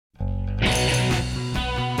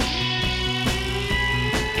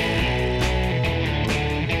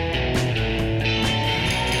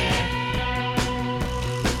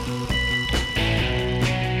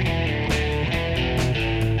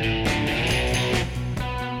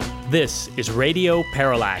This is Radio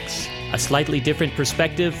Parallax, a slightly different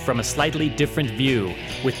perspective from a slightly different view,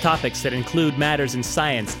 with topics that include matters in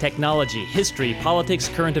science, technology, history, politics,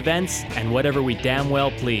 current events, and whatever we damn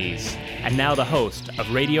well please. And now the host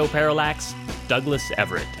of Radio Parallax, Douglas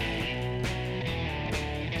Everett.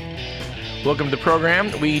 Welcome to the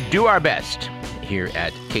program. We do our best here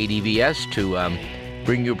at KDVS to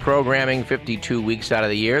bring you programming 52 weeks out of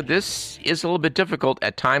the year. This is a little bit difficult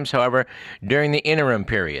at times, however, during the interim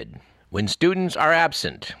period. When students are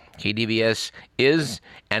absent, KDVS is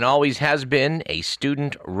and always has been a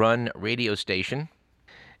student-run radio station.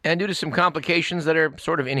 And due to some complications that are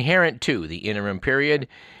sort of inherent to the interim period,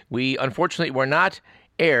 we unfortunately were not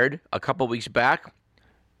aired a couple weeks back,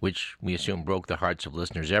 which we assume broke the hearts of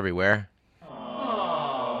listeners everywhere.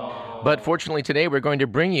 But fortunately today we're going to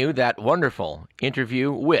bring you that wonderful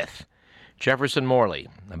interview with Jefferson Morley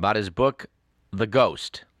about his book, The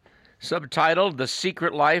Ghost, subtitled The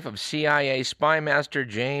Secret Life of CIA Spy Master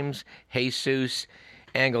James Jesus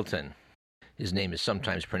Angleton. His name is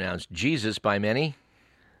sometimes pronounced Jesus by many,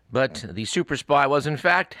 but the super spy was in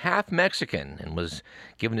fact half Mexican and was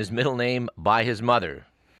given his middle name by his mother.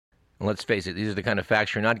 And let's face it, these are the kind of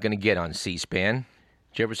facts you're not going to get on C-SPAN.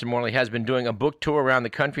 Jefferson Morley has been doing a book tour around the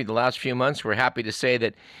country the last few months. We're happy to say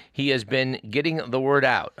that he has been getting the word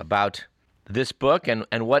out about this book and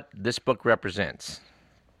what this book represents.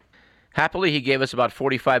 Happily, he gave us about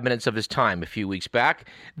 45 minutes of his time a few weeks back.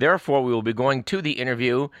 Therefore, we will be going to the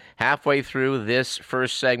interview halfway through this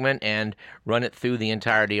first segment and run it through the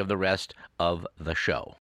entirety of the rest of the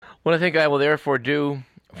show. What I think I will therefore do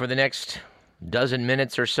for the next dozen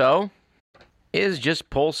minutes or so is just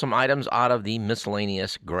pull some items out of the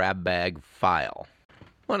miscellaneous grab bag file. I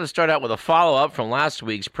want to start out with a follow-up from last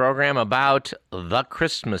week's program about the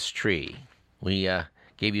Christmas tree. We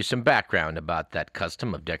gave you some background about that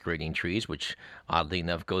custom of decorating trees, which oddly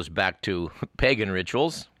enough goes back to pagan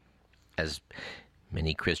rituals, as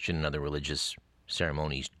many Christian and other religious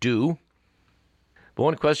ceremonies do. But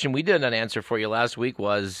one question we did not answer for you last week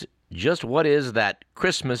was just what is that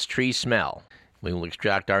Christmas tree smell? We will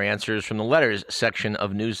extract our answers from the letters section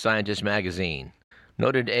of New Scientist magazine.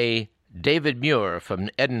 Noted a David Muir from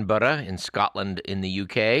Edinburgh in Scotland in the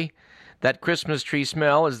UK, that Christmas tree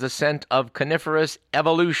smell is the scent of coniferous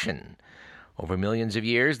evolution. Over millions of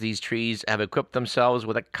years, these trees have equipped themselves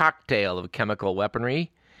with a cocktail of chemical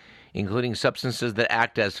weaponry, including substances that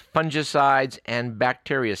act as fungicides and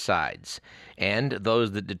bactericides, and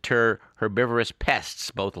those that deter herbivorous pests,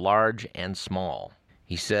 both large and small.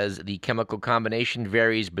 He says the chemical combination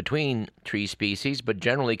varies between tree species, but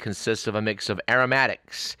generally consists of a mix of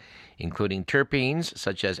aromatics, including terpenes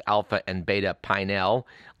such as alpha and beta pinene,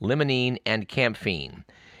 limonene, and camphene,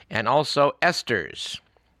 and also esters,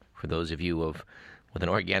 for those of you with an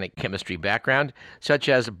organic chemistry background, such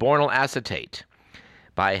as bornyl acetate.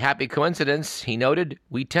 By happy coincidence, he noted,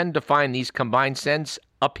 we tend to find these combined scents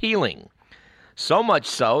appealing, so much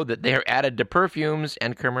so that they are added to perfumes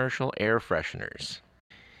and commercial air fresheners.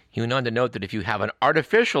 He went on to note that if you have an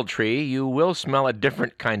artificial tree, you will smell a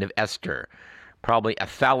different kind of ester, probably a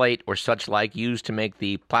phthalate or such like used to make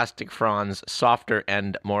the plastic fronds softer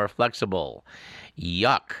and more flexible.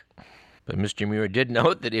 Yuck. But Mr. Muir did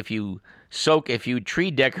note that if you soak a few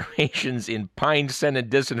tree decorations in pine-scented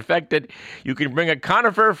disinfectant, you can bring a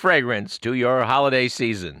conifer fragrance to your holiday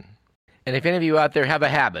season. And if any of you out there have a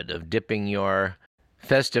habit of dipping your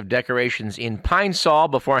festive decorations in Pine Sol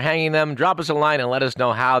before hanging them, drop us a line and let us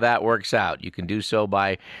know how that works out. You can do so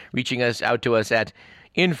by reaching out to us at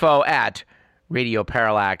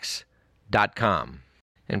info@radioparallax.com.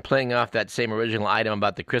 And playing off that same original item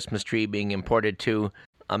about the Christmas tree being imported to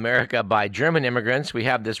America by German immigrants, we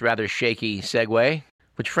have this rather shaky segue,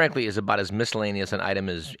 which frankly is about as miscellaneous an item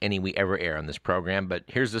as any we ever air on this program. But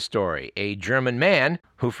here's the story. A German man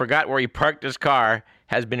who forgot where he parked his car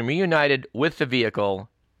has been reunited with the vehicle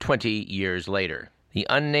 20 years later. The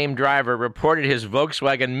unnamed driver reported his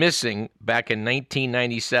Volkswagen missing back in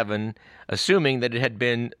 1997, assuming that it had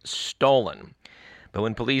been stolen. But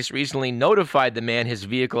when police recently notified the man his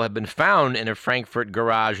vehicle had been found in a Frankfurt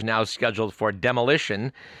garage now scheduled for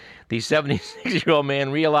demolition, the 76-year-old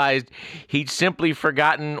man realized he'd simply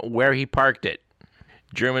forgotten where he parked it.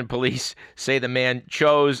 German police say the man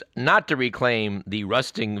chose not to reclaim the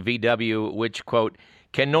rusting VW, which, quote,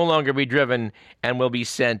 can no longer be driven and will be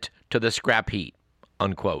sent to the scrap heap,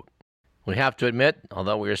 unquote. We have to admit,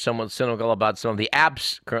 although we are somewhat cynical about some of the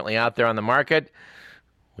apps currently out there on the market,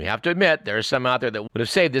 we have to admit there are some out there that would have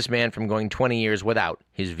saved this man from going 20 years without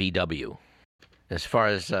his VW. As far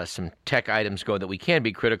as some tech items go that we can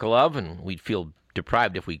be critical of, and we'd feel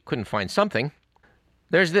deprived if we couldn't find something,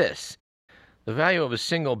 there's this. The value of a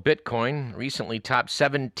single Bitcoin recently topped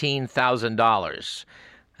 $17,000.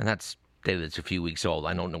 And that's data that's a few weeks old.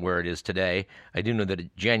 I don't know where it is today. I do know that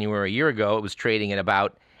in January a year ago, it was trading at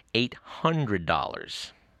about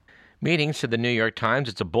 $800. Meetings to the New York Times,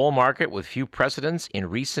 it's a bull market with few precedents in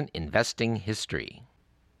recent investing history.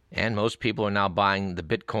 And most people are now buying the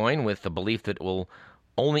Bitcoin with the belief that it will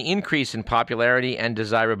only increase in popularity and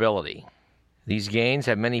desirability. These gains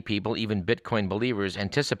have many people, even Bitcoin believers,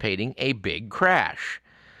 anticipating a big crash.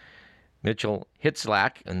 Mitchell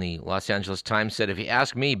Hitzlak in the Los Angeles Times said, "If you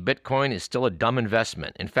ask me, Bitcoin is still a dumb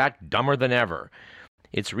investment. In fact, dumber than ever.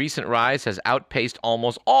 Its recent rise has outpaced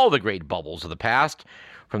almost all the great bubbles of the past,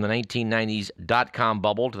 from the 1990s dot-com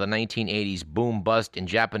bubble to the 1980s boom-bust in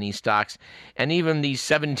Japanese stocks, and even the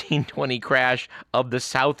 1720 crash of the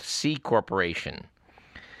South Sea Corporation.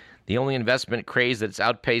 The only investment craze that's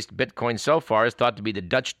outpaced Bitcoin so far is thought to be the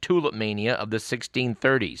Dutch tulip mania of the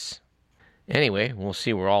 1630s. Anyway, we'll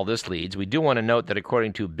see where all this leads. We do want to note that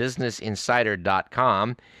according to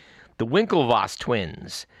BusinessInsider.com, the Winklevoss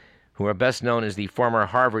twins, who are best known as the former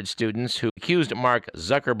Harvard students who accused Mark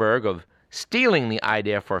Zuckerberg of stealing the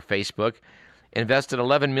idea for Facebook, invested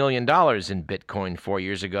 $11 million in Bitcoin 4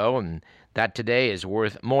 years ago, and that today is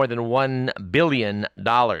worth more than $1 billion.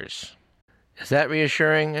 Is that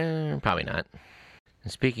reassuring? Probably not.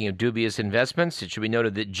 And speaking of dubious investments, it should be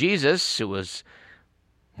noted that Jesus, who was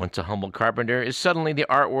once a humble carpenter, is suddenly the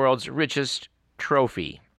art world's richest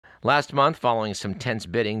trophy. Last month, following some tense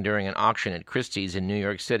bidding during an auction at Christie's in New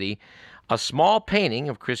York City, a small painting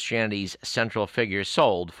of Christianity's central figure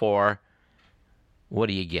sold for, what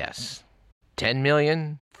do you guess? 10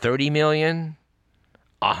 million? 30 million?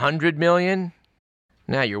 100 million?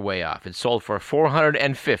 Now you're way off. It sold for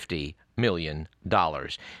 $450 million,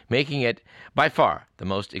 making it by far the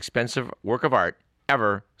most expensive work of art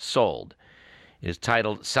ever sold. It is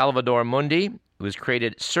titled Salvator Mundi. It was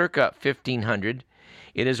created circa 1500.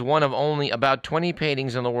 It is one of only about 20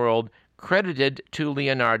 paintings in the world credited to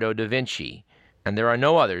Leonardo da Vinci, and there are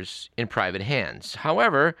no others in private hands.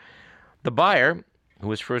 However, the buyer, who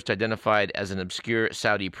was first identified as an obscure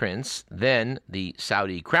Saudi prince, then the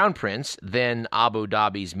Saudi crown prince, then Abu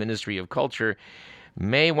Dhabi's Ministry of Culture,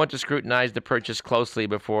 may want to scrutinize the purchase closely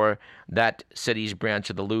before that city's branch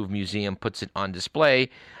of the Louvre Museum puts it on display.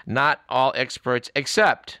 Not all experts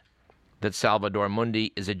accept that Salvator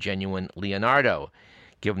Mundi is a genuine Leonardo,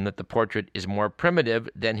 given that the portrait is more primitive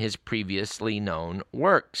than his previously known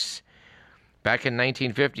works. Back in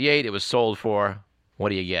 1958, it was sold for, what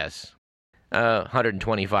do you guess?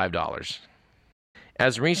 $125.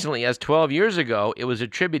 As recently as 12 years ago, it was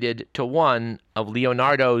attributed to one of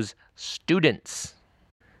Leonardo's students.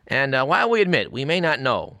 And while we admit we may not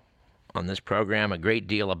know on this program a great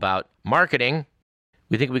deal about marketing,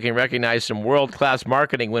 we think we can recognize some world-class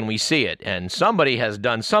marketing when we see it. And somebody has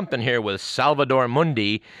done something here with Salvator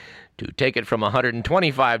Mundi to take it from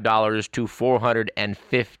 $125 to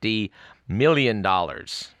 $450 million.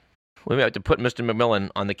 We may have to put Mr. McMillan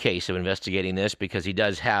on the case of investigating this because he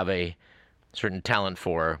does have a certain talent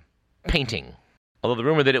for painting. Although the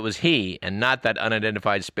rumor that it was he and not that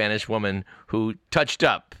unidentified Spanish woman who touched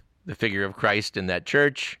up the figure of Christ in that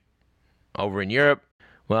church over in Europe,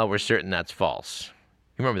 well, we're certain that's false.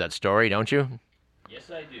 You remember that story, don't you?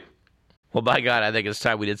 Yes, I do. Well, by God, I think it's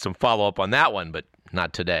time we did some follow-up on that one, but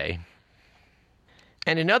not today.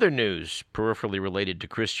 And in other news peripherally related to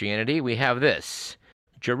Christianity, we have this.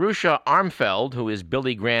 Jerusha Armfeld, who is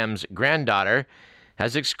Billy Graham's granddaughter,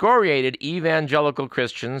 has excoriated evangelical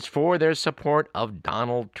Christians for their support of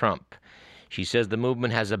Donald Trump. She says the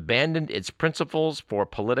movement has abandoned its principles for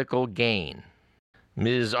political gain.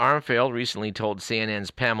 Ms. Armfeld recently told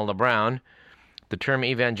CNN's Pamela Brown, the term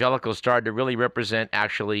evangelical started to really represent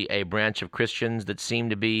actually a branch of Christians that seemed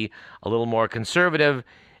to be a little more conservative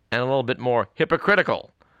and a little bit more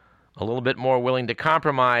hypocritical, a little bit more willing to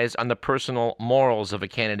compromise on the personal morals of a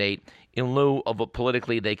candidate in lieu of what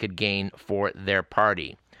politically they could gain for their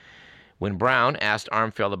party. When Brown asked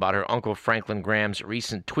Armfeld about her Uncle Franklin Graham's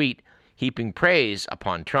recent tweet heaping praise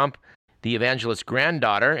upon Trump, the evangelist's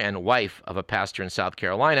granddaughter and wife of a pastor in South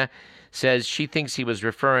Carolina says she thinks he was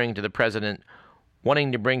referring to the president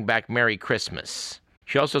wanting to bring back Merry Christmas.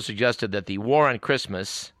 She also suggested that the war on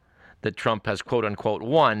Christmas that Trump has quote-unquote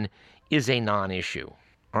won is a non-issue.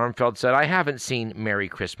 Armfeld said, I haven't seen Merry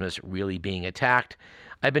Christmas really being attacked.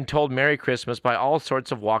 I've been told Merry Christmas by all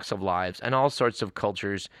sorts of walks of lives and all sorts of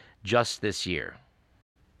cultures just this year.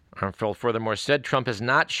 Armfeld furthermore said Trump has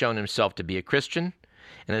not shown himself to be a Christian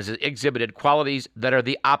and has exhibited qualities that are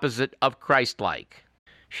the opposite of Christ-like.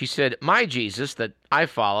 She said, my Jesus that I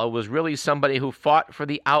follow was really somebody who fought for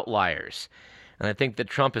the outliers. And I think that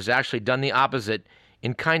Trump has actually done the opposite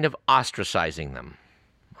in kind of ostracizing them.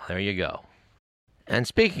 Well, there you go. And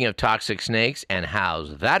speaking of toxic snakes, and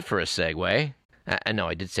how's that for a segue? No,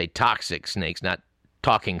 I did say toxic snakes, not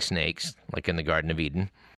talking snakes, like in the Garden of Eden.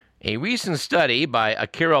 A recent study by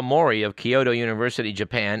Akira Mori of Kyoto University,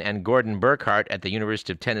 Japan, and Gordon Burkhart at the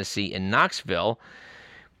University of Tennessee in Knoxville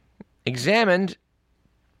examined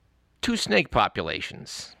 2 snake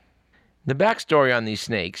populations. The backstory on these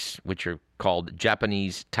snakes, which are called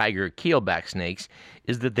Japanese tiger keelback snakes,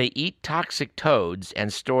 is that they eat toxic toads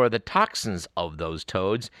and store the toxins of those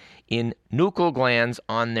toads in nuchal glands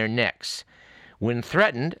on their necks. When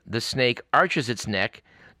threatened, the snake arches its neck,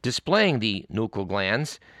 displaying the nuchal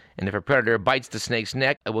glands, and if a predator bites the snake's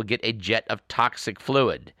neck, it will get a jet of toxic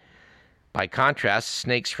fluid. By contrast,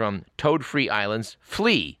 snakes from toad-free islands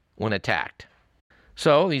flee when attacked.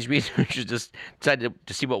 So these researchers just decided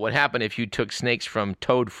to see what would happen if you took snakes from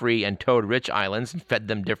toad-free and toad-rich islands and fed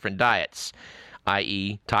them different diets,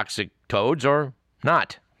 i.e. toxic toads or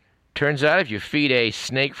not. Turns out if you feed a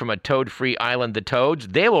snake from a toad-free island the toads,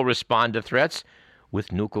 they will respond to threats with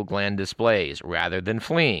nuchal gland displays rather than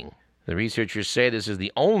fleeing. The researchers say this is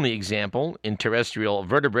the only example in terrestrial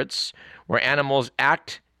vertebrates where animals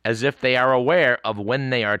act as if they are aware of when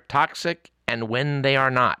they are toxic and when they are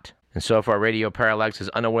not. And so far, Radio Parallax is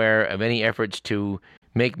unaware of any efforts to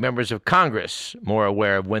make members of Congress more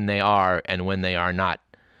aware of when they are and when they are not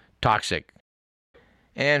toxic.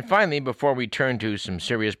 And finally, before we turn to some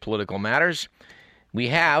serious political matters, we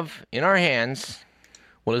have in our hands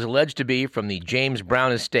what is alleged to be from the James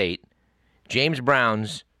Brown estate, James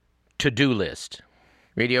Brown's to-do list.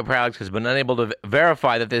 Radio Parallax has been unable to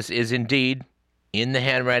verify that this is indeed in the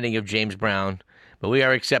handwriting of James Brown, but we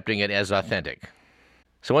are accepting it as authentic.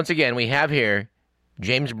 So once again, we have here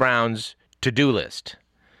James Brown's to-do list.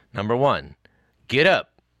 Number 1, get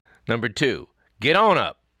up. Number 2, get on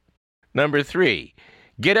up. Number 3,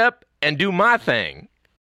 get up and do my thing.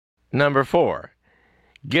 Number 4,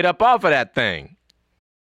 get up off of that thing.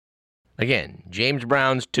 Again, James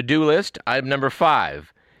Brown's to-do list. Item number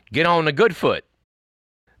 5, get on the good foot.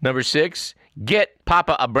 Number 6, get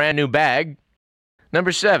Papa a brand new bag.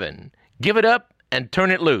 Number 7, give it up and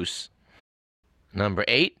turn it loose. Number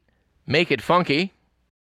 8, make it funky.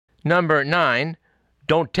 Number 9,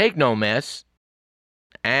 don't take no mess.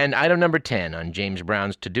 And item number 10 on James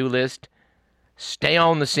Brown's to-do list, stay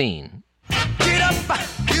on the scene. Get up,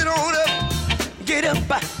 get on up, get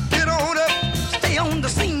up, get on up, stay on the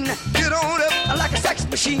scene. Get on up like a sex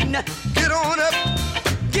machine. Get on up,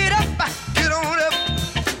 get up, get on up,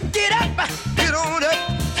 get up, get on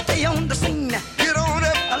up, stay on the scene. Get on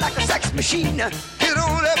up like a sex machine. Get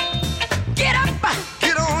on up, get up,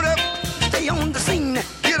 get on up, stay on the scene.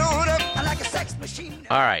 Get on up like a sex machine.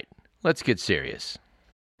 All right, let's get serious.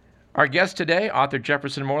 Our guest today, author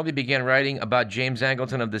Jefferson Morley, began writing about James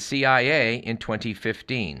Angleton of the CIA in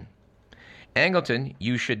 2015. Angleton,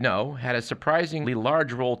 you should know, had a surprisingly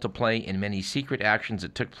large role to play in many secret actions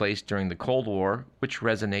that took place during the Cold War, which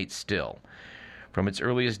resonates still. From its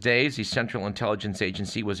earliest days, the Central Intelligence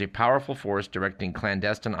Agency was a powerful force directing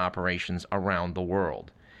clandestine operations around the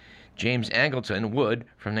world. James Angleton would,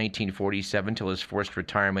 from 1947 till his forced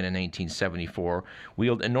retirement in 1974,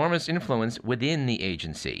 wield enormous influence within the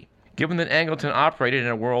agency. Given that Angleton operated in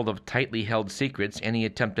a world of tightly held secrets, any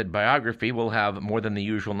attempted biography will have more than the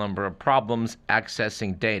usual number of problems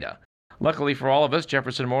accessing data. Luckily for all of us,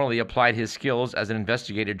 Jefferson Morley applied his skills as an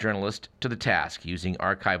investigative journalist to the task, using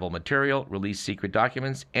archival material, released secret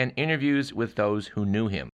documents, and interviews with those who knew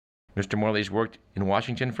him. Mr. Morley's worked in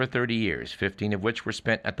Washington for 30 years, 15 of which were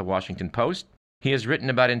spent at the Washington Post. He has written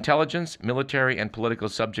about intelligence, military, and political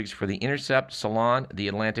subjects for The Intercept, Salon, The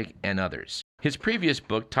Atlantic, and others. His previous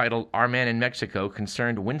book, titled Our Man in Mexico,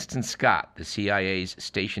 concerned Winston Scott, the CIA's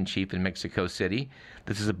station chief in Mexico City.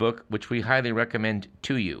 This is a book which we highly recommend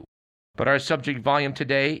to you. But our subject volume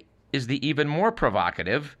today is the even more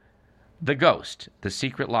provocative, The Ghost, The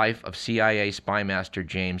Secret Life of CIA Spy Master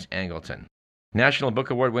James Angleton. National Book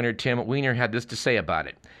Award winner Tim Weiner had this to say about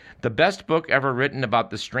it. The best book ever written about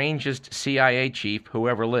the strangest CIA chief who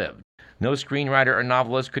ever lived. No screenwriter or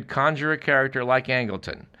novelist could conjure a character like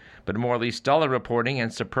Angleton, but Morley's stellar reporting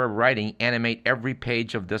and superb writing animate every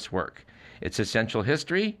page of this work. Its essential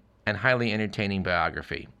history and highly entertaining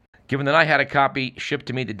biography. Given that I had a copy shipped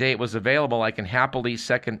to me the day it was available, I can happily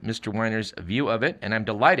second Mr. Weiner's view of it, and I'm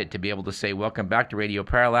delighted to be able to say welcome back to Radio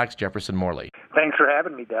Parallax, Jefferson Morley. Thanks for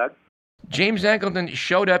having me, Doug. James Angleton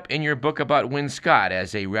showed up in your book about Win Scott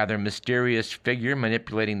as a rather mysterious figure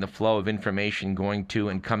manipulating the flow of information going to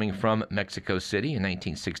and coming from Mexico City in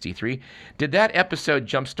 1963. Did that episode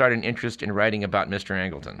jumpstart an interest in writing about Mr.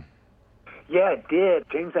 Angleton? Yeah, it did.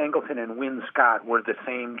 James Angleton and Win Scott were the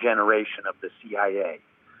same generation of the CIA,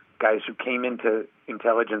 guys who came into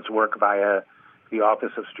intelligence work via the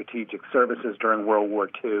Office of Strategic Services during World War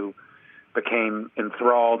II, became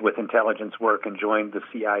enthralled with intelligence work and joined the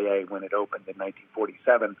CIA when it opened in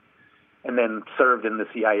 1947, and then served in the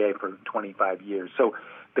CIA for 25 years. So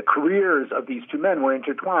the careers of these two men were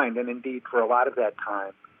intertwined, and indeed for a lot of that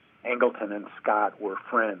time, Angleton and Scott were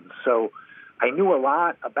friends. So I knew a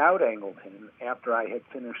lot about Angleton after I had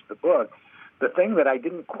finished the book. The thing that I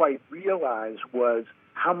didn't quite realize was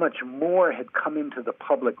how much more had come into the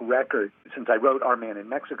public record since I wrote Our Man in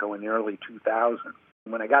Mexico in the early 2000s.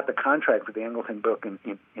 When I got the contract for the Angleton book in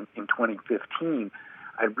 2015,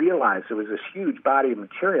 I realized there was this huge body of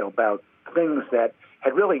material about things that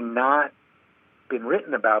had really not been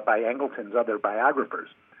written about by Angleton's other biographers,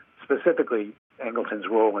 specifically Angleton's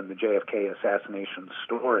role in the JFK assassination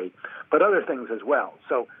story, but other things as well.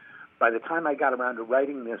 So by the time I got around to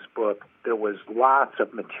writing this book, there was lots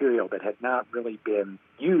of material that had not really been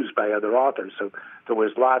used by other authors. So there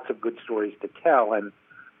was lots of good stories to tell, and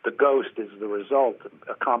The Ghost is the result,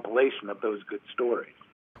 a compilation of those good stories.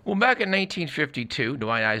 Well, back in 1952,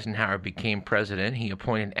 Dwight Eisenhower became president. He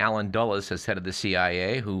appointed Allen Dulles as head of the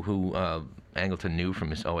CIA, who Angleton knew from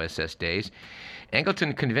his OSS days.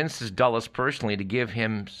 Angleton convinces Dulles personally to give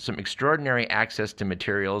him some extraordinary access to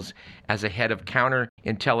materials as a head of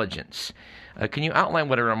counterintelligence. Can you outline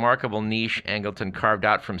what a remarkable niche Angleton carved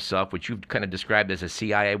out for himself, which you've kind of described as a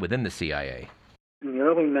CIA within the CIA? In the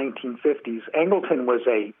early 1950s, Angleton was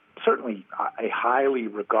certainly a highly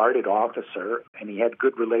regarded officer, and he had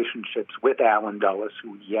good relationships with Allen Dulles,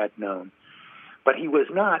 who he had known. But he was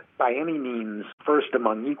not, by any means, first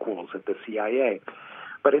among equals at the CIA.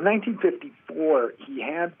 But in 1954, he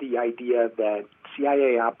had the idea that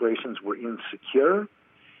CIA operations were insecure,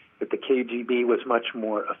 that the KGB was much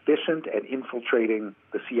more efficient at infiltrating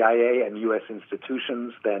the CIA and U.S.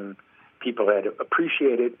 institutions than people had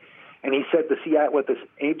appreciated. And he said the CIA, what this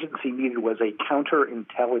agency needed was a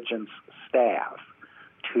counterintelligence staff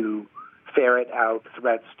to ferret out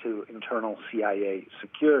threats to internal CIA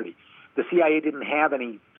security. The CIA didn't have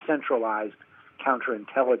any centralized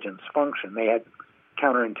counterintelligence function. They had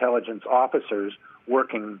counterintelligence officers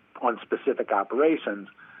working on specific operations,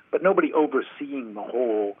 but nobody overseeing the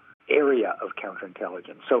whole area of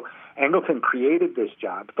counterintelligence. So Angleton created this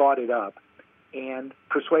job, thought it up, and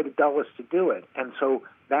persuaded Dulles to do it. And so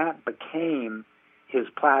that became his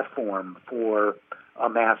platform for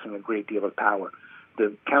amassing a great deal of power.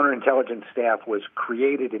 The counterintelligence staff was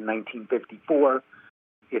created in 1954.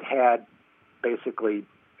 It had basically,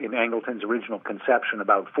 in Angleton's original conception,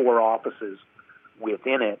 about 4 offices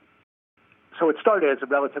within it. So it started as a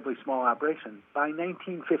relatively small operation. By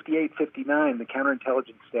 1958-59, the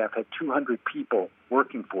counterintelligence staff had 200 people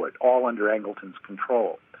working for it, all under Angleton's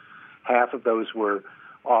control. Half of those were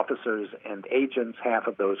officers and agents, half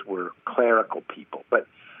of those were clerical people. But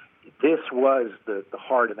this was the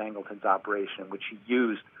heart of Angleton's operation, which he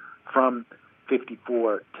used from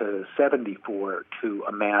 54 to 74 to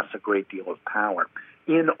amass a great deal of power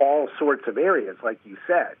in all sorts of areas, like you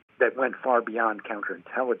said, that went far beyond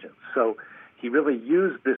counterintelligence. So he really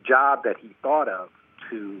used this job that he thought of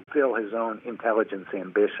to fill his own intelligence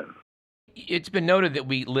ambition. It's been noted that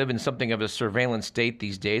we live in something of a surveillance state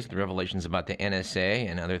these days, with revelations about the NSA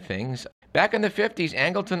and other things. Back in the 50s,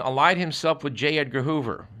 Angleton allied himself with J. Edgar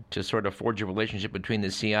Hoover to sort of forge a relationship between the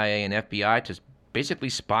CIA and FBI to basically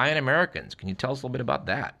spy on Americans. Can you tell us a little bit about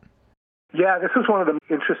that? Yeah, this was one of the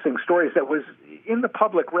interesting stories that was in the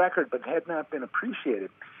public record but had not been appreciated.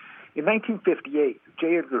 In 1958,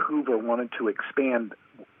 J. Edgar Hoover wanted to expand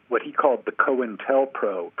what he called the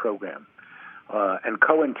COINTELPRO program. And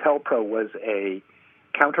COINTELPRO was a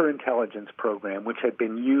counterintelligence program which had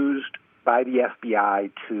been used by the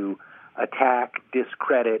FBI to attack,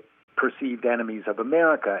 discredit perceived enemies of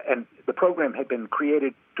America. And the program had been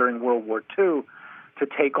created during World War II to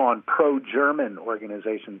take on pro-German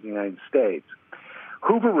organizations in the United States.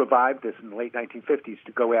 Hoover revived this in the late 1950s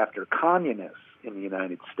to go after communists in the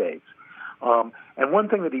United States. And one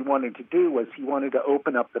thing that he wanted to do was he wanted to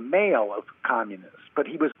open up the mail of communists, but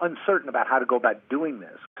he was uncertain about how to go about doing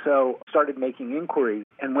this. So started making inquiries,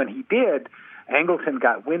 and when he did, Angleton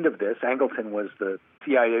got wind of this. Angleton was the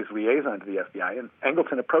CIA's liaison to the FBI, and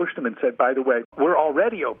Angleton approached him and said, by the way, we're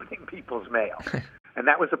already opening people's mail. And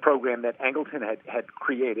that was a program that Angleton had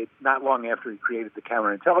created not long after he created the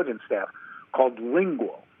counterintelligence staff called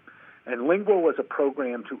Lingual. And Lingual was a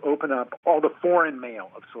program to open up all the foreign mail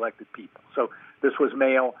of selected people. So this was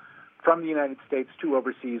mail from the United States to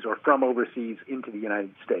overseas or from overseas into the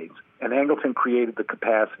United States. and Angleton created the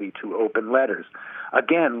capacity to open letters.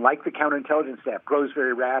 Again, like the counterintelligence staff, grows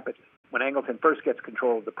very rapidly. When Angleton first gets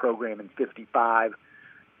control of the program in 1955,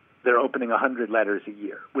 they're opening 100 letters a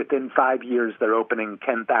year. Within 5 years, they're opening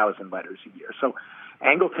 10,000 letters a year. So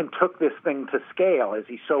Angleton took this thing to scale, as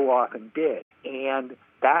he so often did, and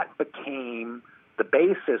that became the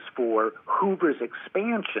basis for Hoover's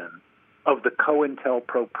expansion of the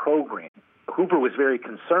COINTELPRO program. Hoover was very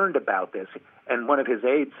concerned about this, and one of his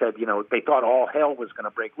aides said, they thought all hell was going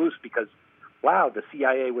to break loose because, wow, the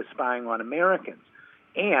CIA was spying on Americans,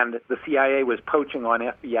 and the CIA was poaching on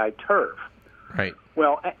FBI turf. Right.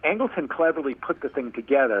 Well, Angleton cleverly put the thing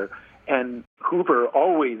together, and Hoover,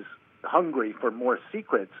 always hungry for more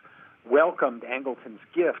secrets, welcomed Angleton's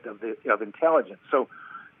gift of intelligence. So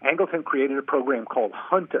Angleton created a program called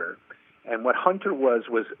Hunter, and what Hunter was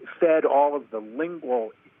fed all of the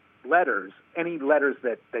lingual letters. Any letters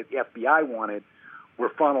that the FBI wanted were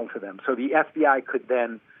funneled to them. So the FBI could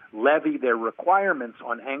then levy their requirements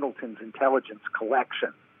on Angleton's intelligence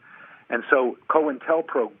collection. And so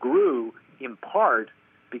COINTELPRO grew in part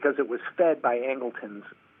because it was fed by Angleton's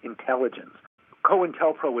intelligence.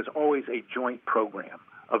 COINTELPRO was always a joint program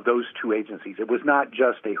of those two agencies. It was not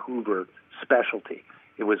just a Hoover specialty.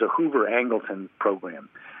 It was a Hoover-Angleton program.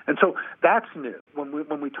 And so that's new.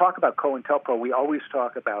 When we talk about COINTELPRO, we always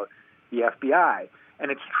talk about the FBI.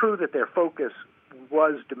 And it's true that their focus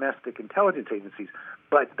was domestic intelligence agencies,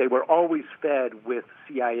 but they were always fed with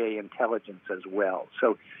CIA intelligence as well.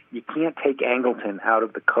 So you can't take Angleton out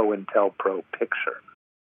of the COINTELPRO picture.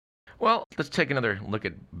 Well, let's take another look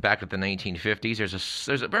back at the 1950s.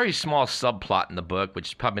 There's a very small subplot in the book, which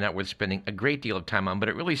is probably not worth spending a great deal of time on, but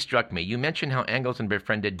it really struck me. You mentioned how Angleton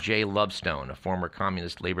befriended Jay Lovestone, a former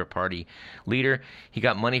Communist Labor Party leader. He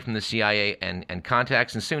got money from the CIA and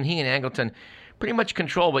contacts, and soon he and Angleton pretty much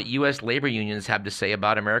control what U.S. labor unions have to say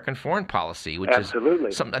about American foreign policy, which Absolutely.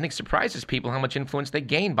 is something I think surprises people how much influence they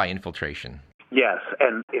gain by infiltration. Yes,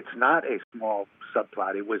 and it's not a small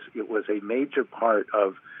subplot. It was a major part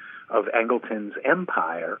of Angleton's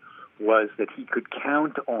empire, was that he could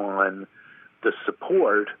count on the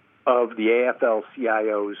support of the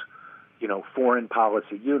AFL-CIO's, foreign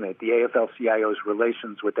policy unit, the AFL-CIO's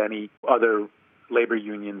relations with any other labor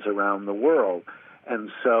unions around the world. And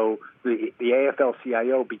so the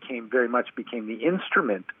AFL-CIO became the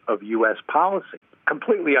instrument of U.S. policy,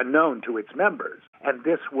 completely unknown to its members. And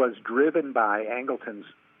this was driven by Angleton's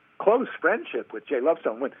close friendship with Jay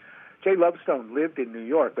Lovestone. When Jay Lovestone lived in New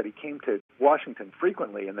York, but he came to Washington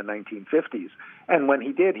frequently in the 1950s. And when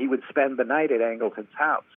he did, he would spend the night at Angleton's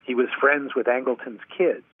house. He was friends with Angleton's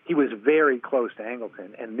kids. He was very close to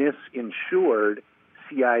Angleton, and this ensured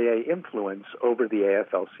CIA influence over the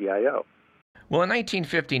AFL-CIO. Well, in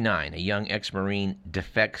 1959, a young ex-Marine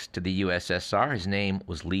defects to the USSR. His name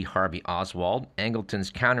was Lee Harvey Oswald.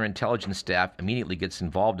 Angleton's counterintelligence staff immediately gets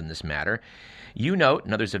involved in this matter. You note,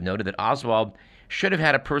 and others have noted, that Oswald should have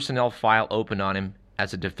had a personnel file opened on him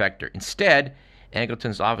as a defector. Instead,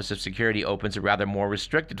 Angleton's Office of Security opens a rather more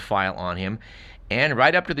restricted file on him, and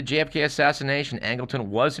right up to the JFK assassination, Angleton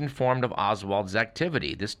was informed of Oswald's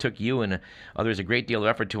activity. This took you and others a great deal of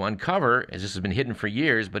effort to uncover, as this has been hidden for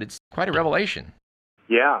years, but it's quite a revelation.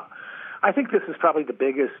 Yeah. I think this is probably the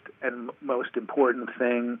biggest and most important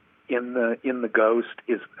thing in the Ghost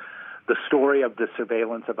is the story of the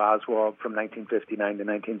surveillance of Oswald from 1959 to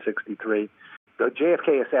 1963. The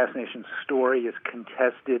JFK assassination story is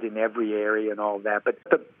contested in every area and all that, but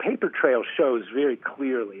the paper trail shows very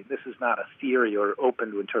clearly, this is not a theory or open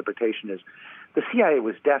to interpretation, is the CIA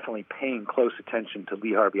was definitely paying close attention to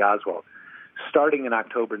Lee Harvey Oswald, starting in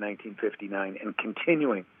October 1959 and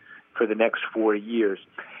continuing for the next 4 years.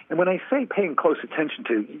 And when I say paying close attention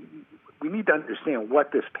to, we need to understand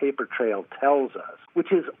what this paper trail tells us,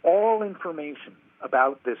 which is all information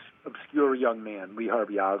about this obscure young man, Lee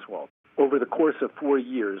Harvey Oswald, over the course of 4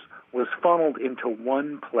 years, was funneled into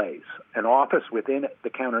one place, an office within the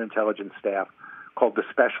counterintelligence staff called the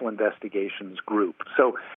Special Investigations Group.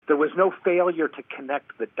 So there was no failure to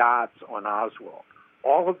connect the dots on Oswald.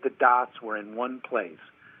 All of the dots were in one place.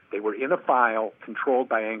 They were in a file controlled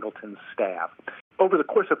by Angleton's staff. Over the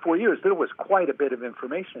course of 4 years, there was quite a bit of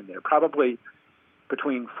information in there, probably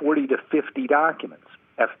between 40 to 50 documents,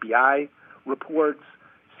 FBI reports,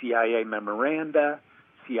 CIA memoranda,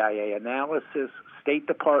 CIA analysis, State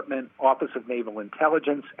Department, Office of Naval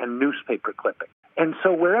Intelligence, and newspaper clipping. And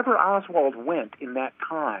so wherever Oswald went in that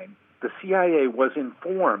time, the CIA was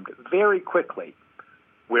informed very quickly.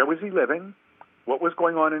 Where was he living? What was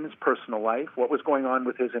going on in his personal life? What was going on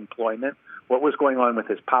with his employment? What was going on with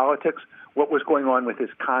his politics? What was going on with his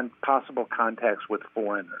possible contacts with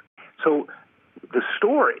foreigners? So the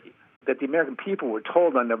story that the American people were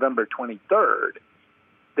told on November 23rd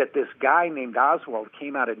that this guy named Oswald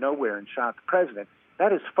came out of nowhere and shot the president,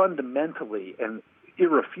 that is fundamentally and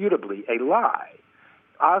irrefutably a lie.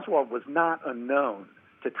 Oswald was not unknown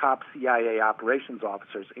to top CIA operations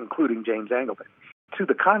officers, including James Angleton. To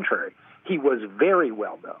the contrary, he was very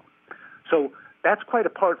well known. So that's quite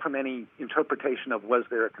apart from any interpretation of was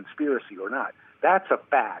there a conspiracy or not. That's a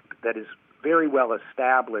fact that is very well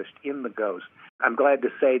established in The Ghost. I'm glad to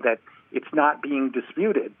say that it's not being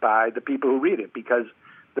disputed by the people who read it because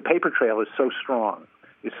the paper trail is so strong,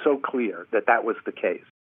 is so clear that that was the case.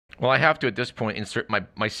 Well, I have to at this point insert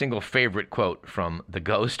my single favorite quote from The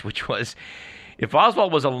Ghost, which was, "If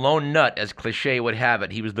Oswald was a lone nut, as cliché would have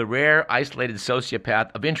it, he was the rare, isolated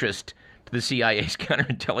sociopath of interest to the CIA's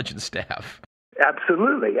counterintelligence staff."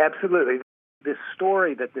 Absolutely, absolutely. This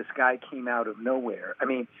story that this guy came out of nowhere, I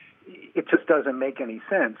mean, it just doesn't make any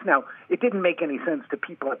sense. Now, it didn't make any sense to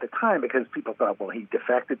people at the time because people thought, well, he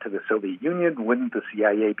defected to the Soviet Union. Wouldn't the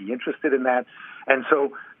CIA be interested in that? And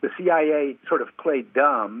so the CIA sort of played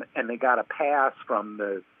dumb, and they got a pass from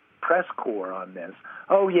the press corps on this.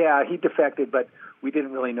 Oh, yeah, he defected, but we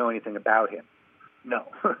didn't really know anything about him. No,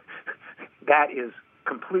 that is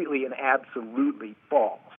completely and absolutely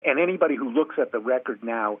false. And anybody who looks at the record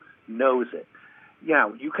now knows it. You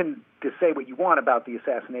know, you can just say what you want about the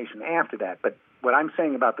assassination after that, but what I'm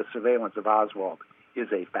saying about the surveillance of Oswald is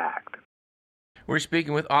a fact. We're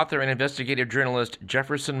speaking with author and investigative journalist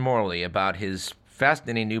Jefferson Morley about his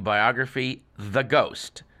fascinating new biography, The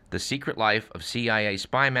Ghost, The Secret Life of CIA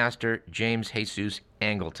Spy Master James Jesus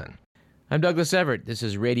Angleton. I'm Douglas Everett. This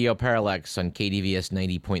is Radio Parallax on KDVS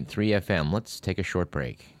 90.3 FM. Let's take a short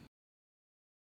break.